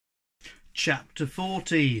Chapter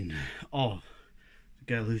 14 of The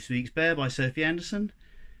Girl Who Speaks Bear by Sophie Anderson,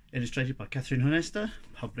 illustrated by Kathrin Honesta,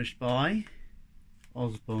 published by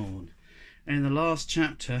Usborne. In the last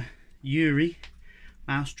chapter, Yuri,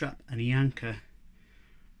 Mousetrap and Yanka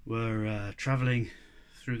were travelling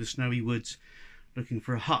through the snowy woods looking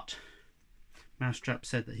for a hut. Mousetrap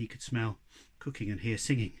said that he could smell cooking and hear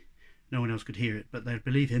singing. No one else could hear it, but they'd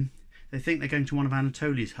believe him. They think they're going to one of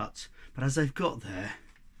Anatoly's huts, but as they've got there,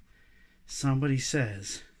 somebody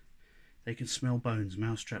says they can smell bones.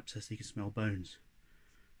 Mousetrap says he can smell bones.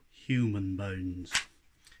 Human bones.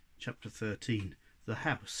 Chapter 13. The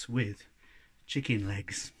house with chicken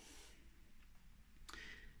legs.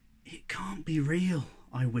 It can't be real,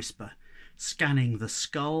 I whisper, scanning the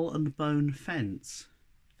skull and bone fence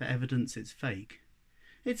for evidence it's fake.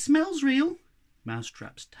 It smells real.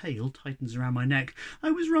 Mousetrap's tail tightens around my neck. I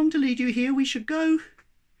was wrong to lead you here. We should go.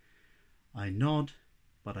 I nod,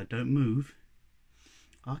 but I don't move.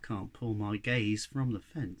 I can't pull my gaze from the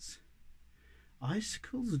fence.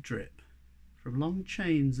 Icicles drip from long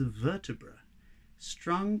chains of vertebrae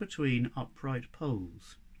strung between upright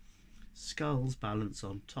poles. Skulls balance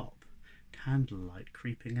on top, candlelight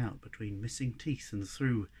creeping out between missing teeth and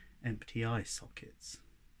through empty eye sockets.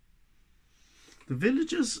 The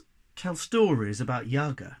villagers tell stories about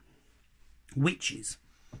Yaga, witches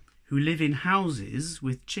who live in houses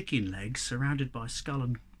with chicken legs surrounded by skull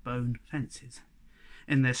and bone fences.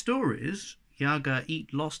 In their stories, Yaga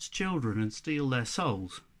eat lost children and steal their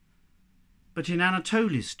souls. But in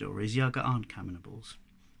Anatoly's stories, Yaga aren't cannibals.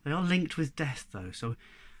 They are linked with death, though, so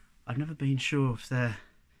I've never been sure if they're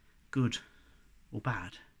good or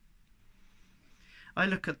bad. I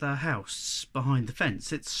look at the house behind the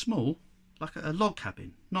fence. It's small, like a log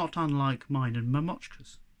cabin, not unlike mine and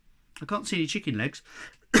Mamochka's. I can't see any chicken legs,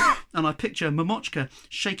 and I picture Mamochka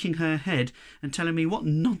shaking her head and telling me what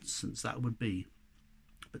nonsense that would be.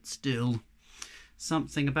 But still,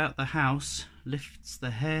 something about the house lifts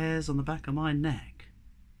the hairs on the back of my neck.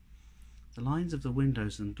 The lines of the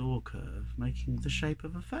windows and door curve, making the shape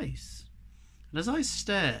of a face. And as I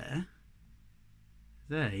stare,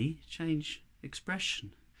 they change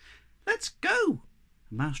expression. Let's go!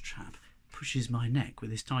 A mousetrap pushes my neck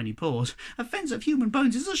with his tiny paws. A fence of human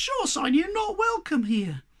bones is a sure sign you're not welcome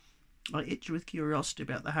here. I itch with curiosity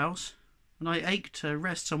about the house, and I ache to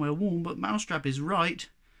rest somewhere warm, but Mousetrap is right.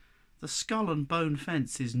 The skull and bone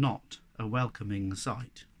fence is not a welcoming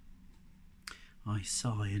sight. I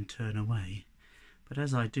sigh and turn away, but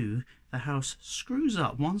as I do, the house screws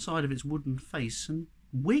up one side of its wooden face and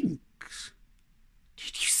winks.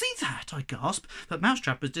 Did you see that? I gasp, but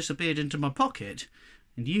Mousetrap has disappeared into my pocket,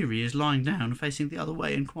 and Yuri is lying down, facing the other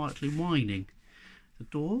way and quietly whining. The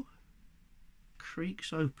door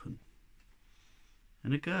creaks open,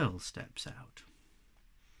 and a girl steps out.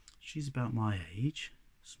 She's about my age,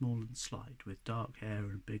 small and slight, with dark hair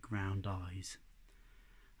and big round eyes.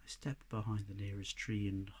 I step behind the nearest tree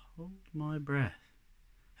and hold my breath.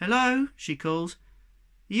 Hello, she calls.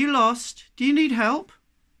 Are you lost? Do you need help?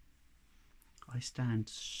 I stand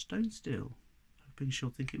stone still, hoping she'll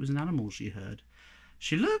think it was an animal she heard.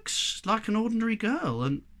 She looks like an ordinary girl,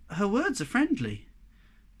 and her words are friendly.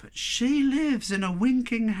 But she lives in a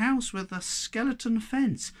winking house with a skeleton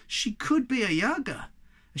fence. She could be a Yaga.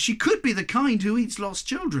 She could be the kind who eats lost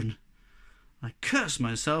children. I curse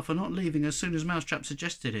myself for not leaving as soon as Mousetrap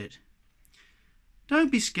suggested it.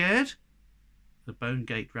 Don't be scared. The bone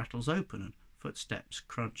gate rattles open and footsteps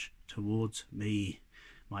crunch towards me.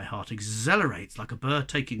 My heart accelerates like a bird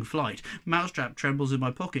taking flight. Mousetrap trembles in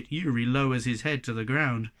my pocket. Yuri lowers his head to the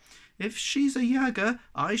ground. If she's a Yaga,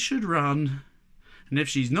 I should run. And if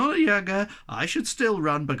she's not a Yaga, I should still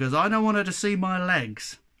run because I don't want her to see my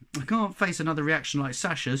legs. I can't face another reaction like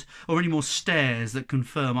Sasha's or any more stares that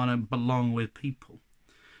confirm I don't belong with people.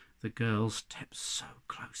 The girl steps so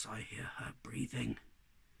close I hear her breathing.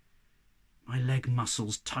 My leg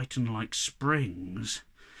muscles tighten like springs,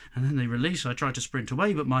 and then they release. I try to sprint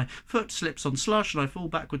away, but my foot slips on slush and I fall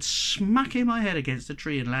backwards, smacking my head against a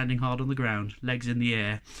tree and landing hard on the ground, legs in the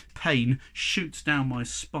air. Pain shoots down my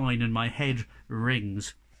spine and my head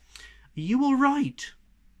rings. Are you all right?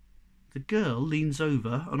 The girl leans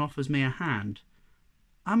over and offers me a hand.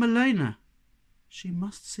 I'm Elena. She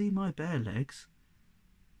must see my bare legs.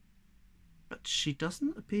 But she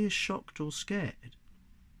doesn't appear shocked or scared.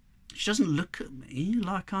 She doesn't look at me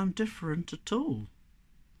like I'm different at all.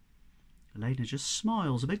 Elena just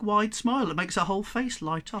smiles, a big wide smile that makes her whole face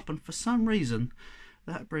light up, and for some reason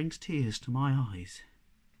that brings tears to my eyes.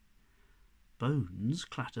 Bones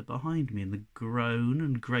clatter behind me, and the groan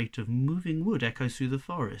and grate of moving wood echoes through the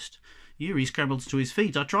forest. Yuri scrambles to his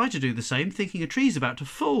feet. I try to do the same, thinking a tree's about to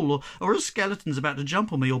fall, or a skeleton's about to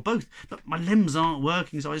jump on me, or both. But my limbs aren't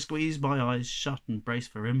working, so I squeeze my eyes shut and brace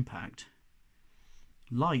for impact.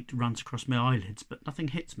 Light runs across my eyelids, but nothing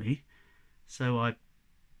hits me, so I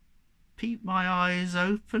peep my eyes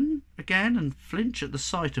open again and flinch at the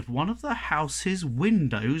sight of one of the house's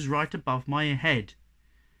windows right above my head.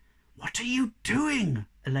 "What are you doing?"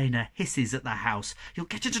 Elena hisses at the house. "You'll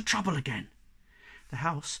get into trouble again." The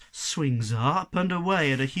house swings up and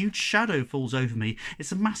away, and a huge shadow falls over me.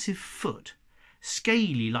 It's a massive foot,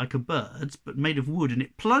 scaly like a bird's, but made of wood, and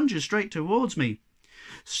it plunges straight towards me.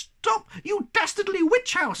 "Stop, you dastardly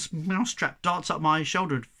witch house!" Mousetrap darts up my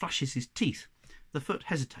shoulder and flashes his teeth. The foot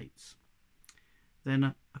hesitates. Then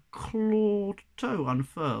a clawed toe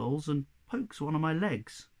unfurls and pokes one of my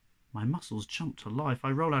legs. My muscles jump to life.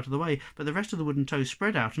 I roll out of the way, but the rest of the wooden toes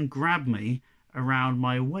spread out and grab me around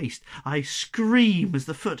my waist. I scream as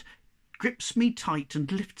the foot grips me tight and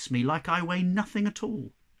lifts me like I weigh nothing at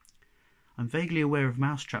all. I'm vaguely aware of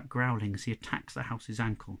Mousetrap growling as he attacks the house's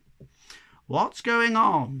ankle. "What's going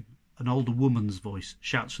on?" An older woman's voice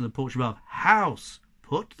shouts from the porch above. "House,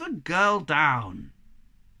 put the girl down."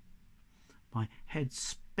 My head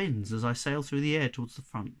spins as I sail through the air towards the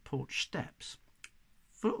front porch steps.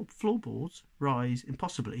 Floorboards rise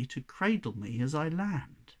impossibly to cradle me as I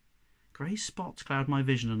land. Grey spots cloud my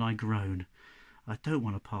vision and I groan. I don't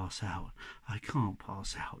want to pass out. I can't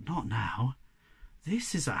pass out, not now.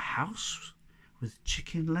 This is a house with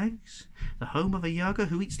chicken legs, the home of a Yaga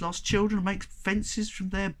who eats lost children and makes fences from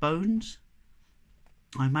their bones.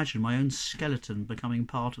 I imagine my own skeleton becoming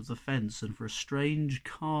part of the fence, and for a strange,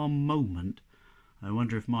 calm moment I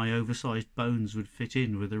wonder if my oversized bones would fit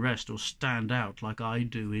in with the rest or stand out like I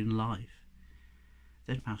do in life.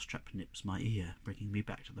 Then Mousetrap nips my ear, bringing me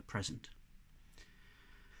back to the present.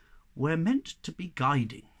 "We're meant to be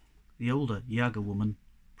guiding." The older Yaga woman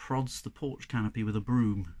prods the porch canopy with a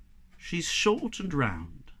broom. She's short and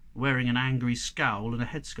round, wearing an angry scowl and a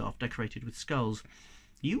headscarf decorated with skulls.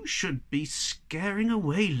 "You should be scaring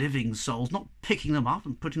away living souls, not picking them up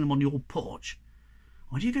and putting them on your porch.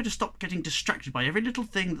 When are you going to stop getting distracted by every little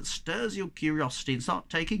thing that stirs your curiosity and start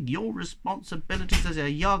taking your responsibilities as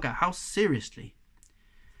a Yaga house seriously?"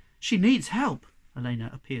 "She needs help." Elena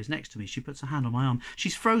appears next to me. She puts a hand on my arm.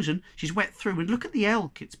 "She's frozen, she's wet through, and look at the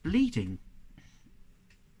elk, it's bleeding."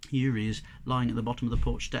 Yuri is lying at the bottom of the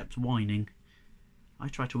porch steps, whining. I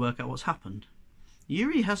try to work out what's happened.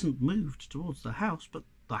 Yuri hasn't moved towards the house, but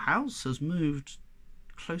the house has moved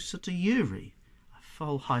closer to Yuri.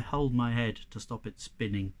 I hold my head to stop it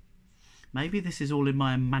spinning. Maybe this is all in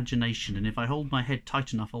my imagination, and if I hold my head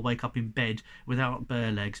tight enough I'll wake up in bed without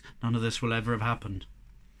bare legs. None of this will ever have happened.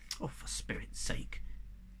 "Oh, for spirit's sake."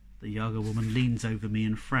 The Yaga woman leans over me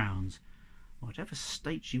and frowns. "Whatever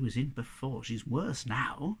state she was in before, she's worse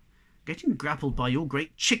now. Getting grappled by your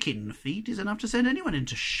great chicken feet is enough to send anyone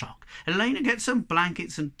into shock. Elena, get some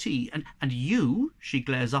blankets and tea, and you," she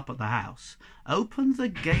glares up at the house, "open the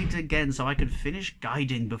gate again so I can finish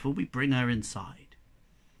guiding before we bring her inside."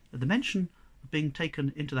 At the mention of being taken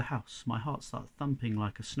into the house, my heart starts thumping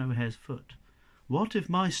like a snow hare's foot. What if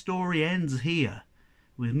my story ends here,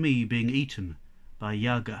 with me being eaten by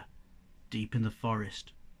Yaga deep in the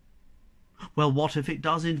forest? Well, what if it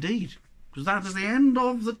does indeed? Because that is the end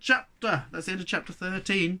of the chapter. That's the end of chapter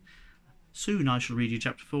 13. Soon I shall read you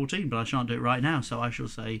chapter 14, but I shan't do it right now, so I shall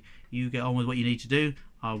say you get on with what you need to do.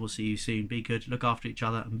 I will see you soon. Be good, look after each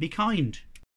other, and be kind.